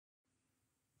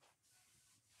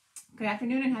Good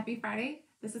afternoon and happy Friday.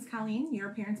 This is Colleen, your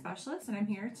parent specialist, and I'm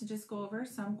here to just go over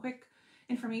some quick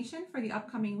information for the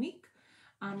upcoming week.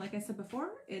 Like I said before,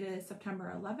 it is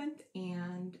September 11th,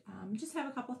 and just have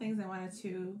a couple things I wanted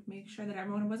to make sure that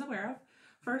everyone was aware of.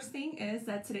 First thing is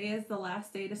that today is the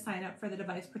last day to sign up for the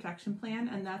device protection plan,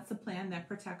 and that's the plan that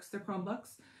protects the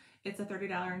Chromebooks. It's a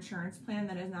 $30 insurance plan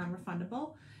that is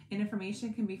non-refundable, and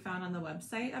information can be found on the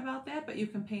website about that, but you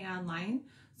can pay online.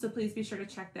 So please be sure to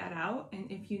check that out. And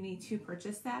if you need to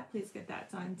purchase that, please get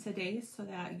that done today so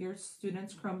that your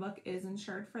student's Chromebook is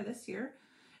insured for this year.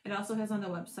 It also has on the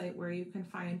website where you can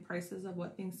find prices of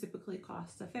what things typically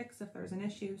cost to fix if there's an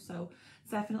issue. So it's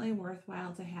definitely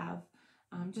worthwhile to have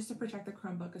just to protect the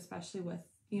Chromebook, especially with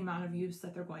the amount of use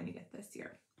that they're going to get this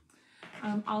year.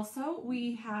 Also,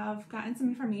 we have gotten some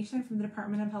information from the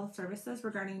Department of Health Services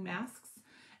regarding masks,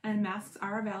 and masks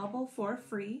are available for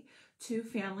free to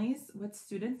families with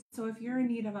students. So if you're in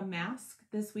need of a mask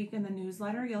this week in the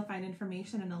newsletter, you'll find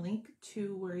information and a link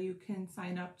to where you can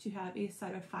sign up to have a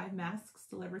set of 5 masks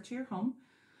delivered to your home.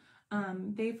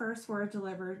 They first were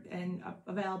delivered and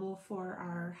available for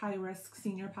our high-risk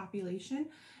senior population,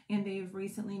 and they've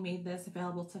recently made this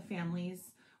available to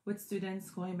families with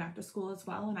students going back to school as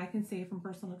well. And I can say from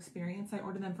personal experience, I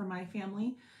ordered them for my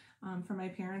family, for my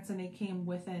parents, and they came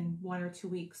within 1 or 2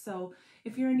 weeks. So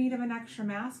if you're in need of an extra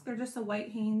mask, they're just a white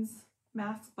Hanes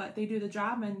mask, but they do the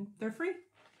job and they're free.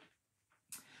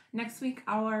 Next week,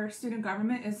 our student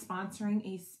government is sponsoring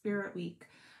a Spirit Week.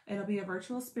 It'll be a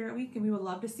virtual Spirit Week, and we would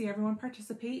love to see everyone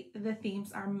participate. The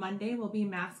themes are Monday will be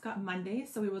Mask Up Monday,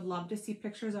 so we would love to see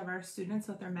pictures of our students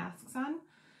with their masks on.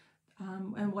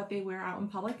 And what they wear out in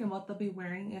public and what they'll be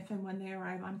wearing if and when they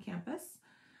arrive on campus.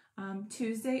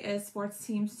 Tuesday is Sports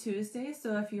Teams Tuesday,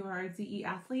 so if you are a DE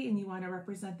athlete and you want to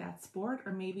represent that sport,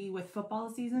 or maybe with football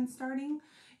season starting,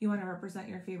 you want to represent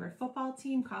your favorite football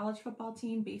team, college football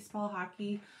team, baseball,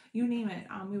 hockey, you name it.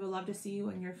 We would love to see you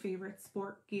in your favorite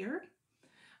sport gear.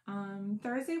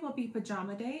 Thursday will be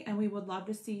Pajama Day, and we would love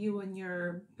to see you in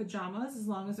your pajamas as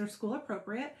long as they're school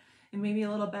appropriate. And maybe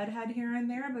a little bedhead here and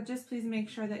there, but just please make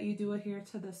sure that you do adhere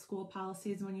to the school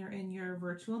policies when you're in your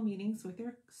virtual meetings with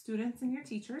your students and your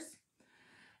teachers.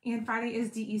 And Friday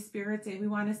is DE Spirit Day. We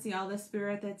want to see all the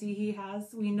spirit that DE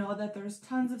has. We know that there's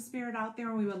tons of spirit out there,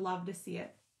 and we would love to see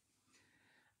it.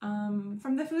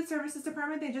 From the Food Services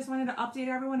Department, they just wanted to update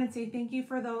everyone and say thank you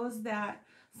for those that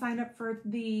signed up for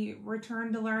the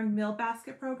Return to Learn Meal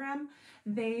Basket program.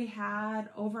 They had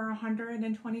over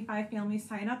 125 families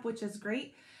sign up, which is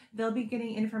great. They'll be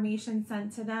getting information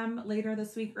sent to them later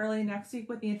this week, early next week,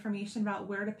 with the information about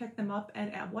where to pick them up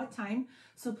and at what time.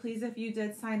 So please, if you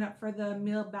did sign up for the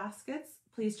meal baskets,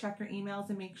 please check your emails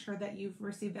and make sure that you've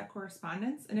received that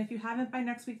correspondence. And if you haven't by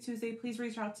next week, Tuesday, please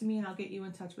reach out to me and I'll get you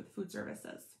in touch with Food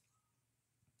Services.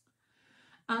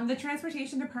 The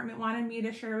Transportation Department wanted me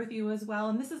to share with you as well,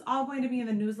 and this is all going to be in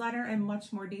the newsletter in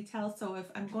much more detail. So if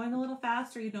I'm going a little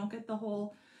fast or you don't get the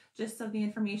whole gist of the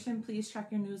information, please check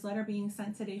your newsletter being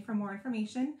sent today for more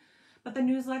information. But the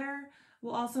newsletter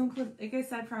will also include, like I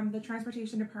said, from the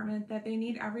Transportation Department, that they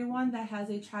need everyone that has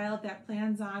a child that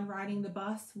plans on riding the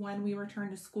bus when we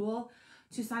return to school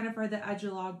to sign up for the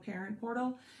Edulog parent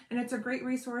portal. And it's a great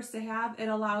resource to have. It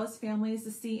allows families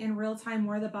to see in real time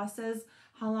where the bus is,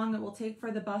 how long it will take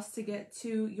for the bus to get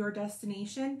to your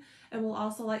destination. It will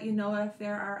also let you know if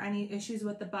there are any issues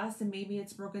with the bus and maybe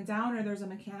it's broken down or there's a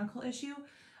mechanical issue.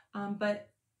 But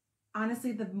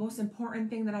honestly, the most important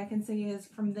thing that I can say is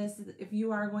from this, if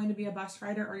you are going to be a bus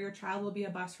rider or your child will be a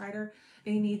bus rider,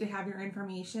 they need to have your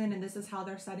information, and this is how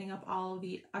they're setting up all of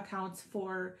the accounts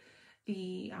for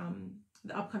the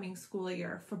upcoming school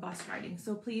year for bus riding.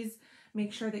 So please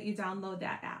make sure that you download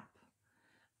that app.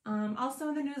 Also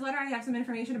in the newsletter, I have some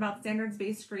information about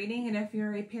standards-based grading, and if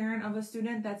you're a parent of a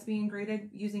student that's being graded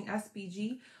using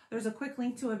SBG, there's a quick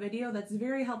link to a video that's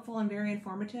very helpful and very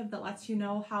informative that lets you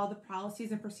know how the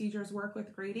policies and procedures work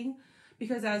with grading.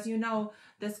 Because as you know,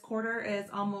 this quarter is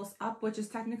almost up, which is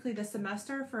technically the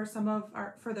semester for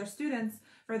for their students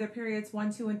for their periods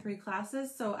 1, 2, and 3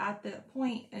 classes. So at the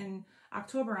point in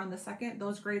October on the 2nd,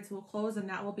 those grades will close, and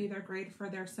that will be their grade for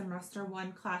their semester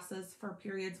 1 classes for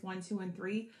periods 1, 2, and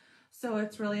 3. So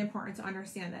it's really important to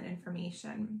understand that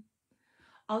information.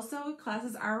 Also,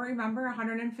 classes are, remember,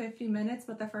 150 minutes,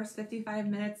 but the first 55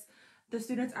 minutes, the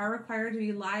students are required to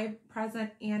be live,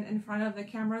 present, and in front of the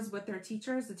cameras with their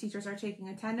teachers. The teachers are taking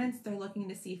attendance. They're looking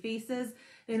to see faces.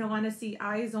 They don't want to see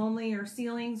eyes only or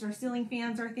ceilings or ceiling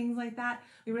fans or things like that.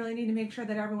 We really need to make sure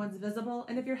that everyone's visible.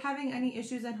 And if you're having any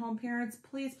issues at home, parents,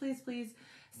 please, please, please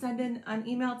send in an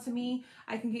email to me.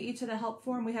 I can get you to the help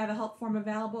form. We have a help form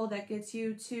available that gets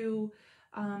you to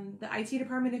the IT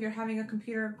department if you're having a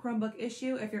computer Chromebook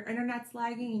issue, if your internet's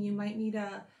lagging and you might need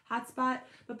a hotspot.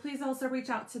 But please also reach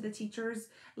out to the teachers,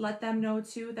 let them know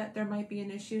too that there might be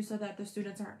an issue so that the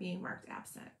students aren't being marked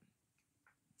absent.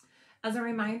 As a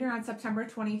reminder, on September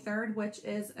 23rd, which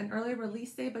is an early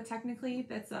release day, but technically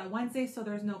that's a Wednesday, so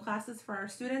there's no classes for our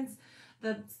students,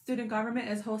 the student government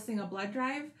is hosting a blood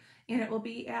drive, and it will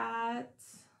be at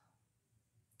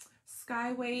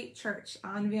Skyway Church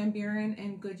on Van Buren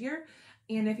and Goodyear.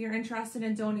 And if you're interested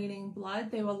in donating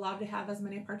blood, they would love to have as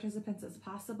many participants as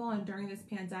possible. And during this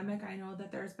pandemic, I know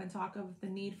that there's been talk of the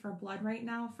need for blood right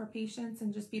now for patients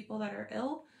and just people that are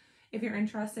ill. If you're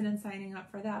interested in signing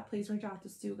up for that, please reach out to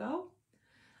Stugo.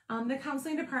 The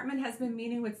counseling department has been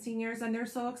meeting with seniors, and they're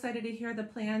so excited to hear the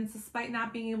plans despite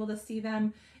not being able to see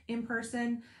them in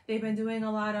person. They've been doing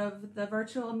a lot of the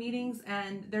virtual meetings,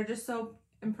 and they're just so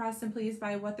impressed and pleased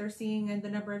by what they're seeing and the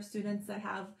number of students that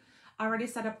have already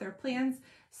set up their plans.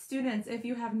 Students, if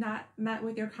you have not met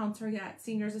with your counselor yet,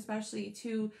 seniors especially,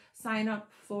 to sign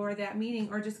up for that meeting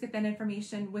or just get that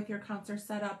information with your counselor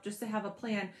set up just to have a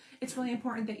plan. It's really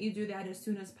important that you do that as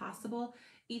soon as possible.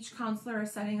 Each counselor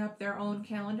is setting up their own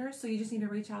calendar, so you just need to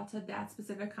reach out to that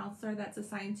specific counselor that's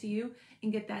assigned to you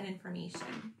and get that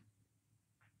information.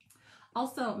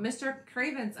 Also, Mr.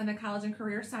 Cravens and the College and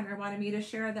Career Center wanted me to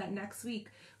share that next week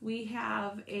we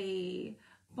have a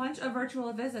bunch of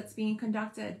virtual visits being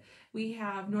conducted. We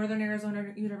have Northern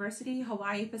Arizona University,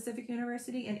 Hawaii Pacific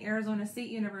University, and Arizona State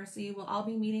University will all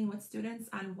be meeting with students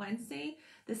on Wednesday,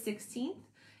 the 16th.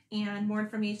 And more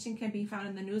information can be found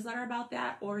in the newsletter about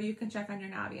that, or you can check on your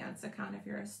Naviance account if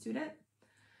you're a student.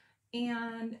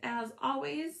 And as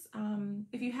always,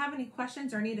 if you have any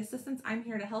questions or need assistance, I'm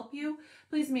here to help you.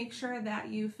 Please make sure that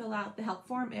you fill out the help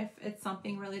form if it's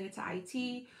something related to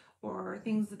IT or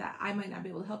things that I might not be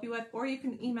able to help you with, or you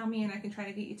can email me and I can try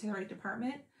to get you to the right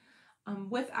department.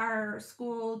 With our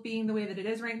school being the way that it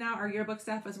is right now, our yearbook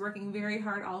staff is working very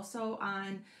hard also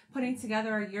on putting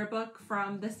together a yearbook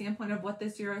from the standpoint of what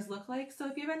this year has looked like. So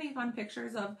if you have any fun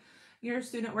pictures of your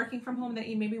student working from home that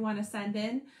you maybe want to send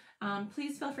in,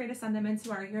 please feel free to send them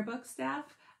into our yearbook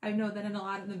staff. I know that in a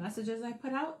lot of the messages I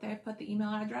put out, I put the email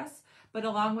address, but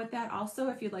along with that also,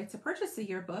 if you'd like to purchase a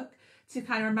yearbook to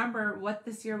kind of remember what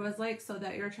this year was like so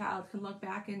that your child can look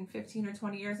back in 15 or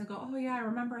 20 years and go, oh yeah, I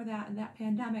remember that and that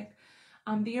pandemic.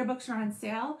 The yearbooks are on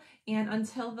sale, and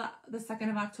until the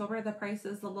 2nd of October, the price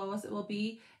is the lowest it will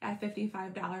be at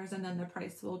 $55, and then the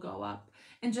price will go up.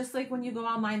 And just like when you go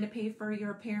online to pay for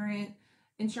your parent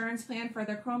insurance plan for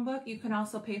their Chromebook, you can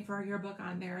also pay for a yearbook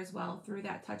on there as well through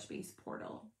that TouchBase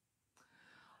portal.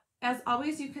 As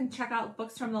always, you can check out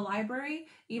books from the library.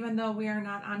 Even though we are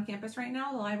not on campus right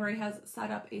now, the library has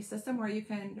set up a system where you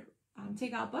can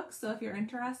take out books. So if you're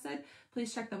interested,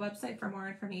 please check the website for more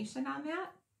information on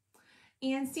that.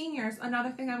 And seniors,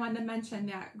 another thing I wanted to mention,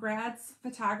 that Grads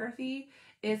Photography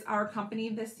is our company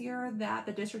this year that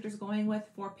the district is going with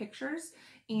for pictures,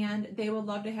 and they would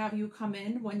love to have you come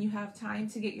in when you have time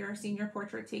to get your senior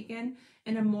portrait taken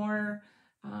in a more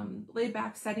laid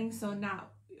back setting, so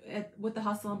not with the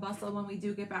hustle and bustle when we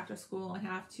do get back to school and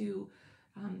have to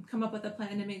come up with a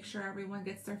plan to make sure everyone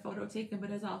gets their photo taken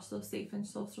but is also safe and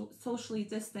socially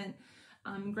distant.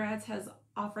 Grads has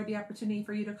offered the opportunity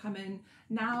for you to come in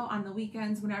now on the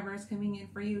weekends whenever it's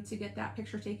convenient for you to get that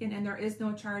picture taken, and there is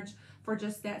no charge for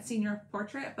just that senior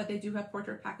portrait, but they do have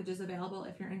portrait packages available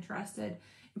if you're interested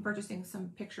in purchasing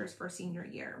some pictures for senior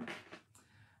year.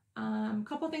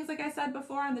 Couple things, like I said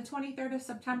before, on the 23rd of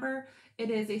September, it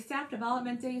is a staff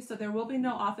development day, so there will be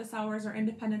no office hours or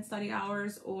independent study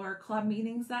hours or club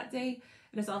meetings that day.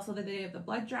 It is also the day of the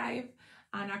blood drive.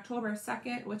 On October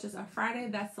 2nd, which is a Friday,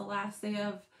 that's the last day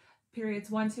of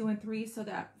periods 1, 2, and 3, so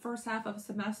that first half of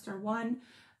semester 1,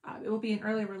 it will be an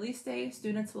early release day.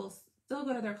 Students will still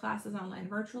go to their classes online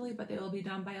virtually, but they will be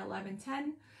done by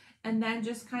 11:10. And then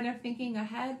just kind of thinking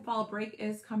ahead, fall break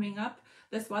is coming up.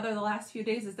 This weather the last few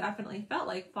days has definitely felt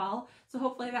like fall, so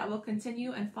hopefully that will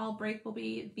continue, and fall break will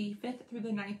be the 5th through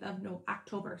the 9th of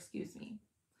October,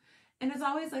 And as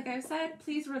always, like I've said,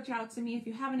 please reach out to me if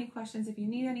you have any questions, if you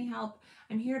need any help.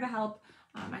 I'm here to help.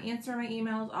 I answer my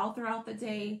emails all throughout the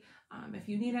day. If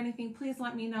you need anything, please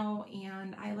let me know,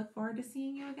 and I look forward to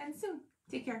seeing you again soon.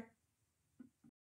 Take care.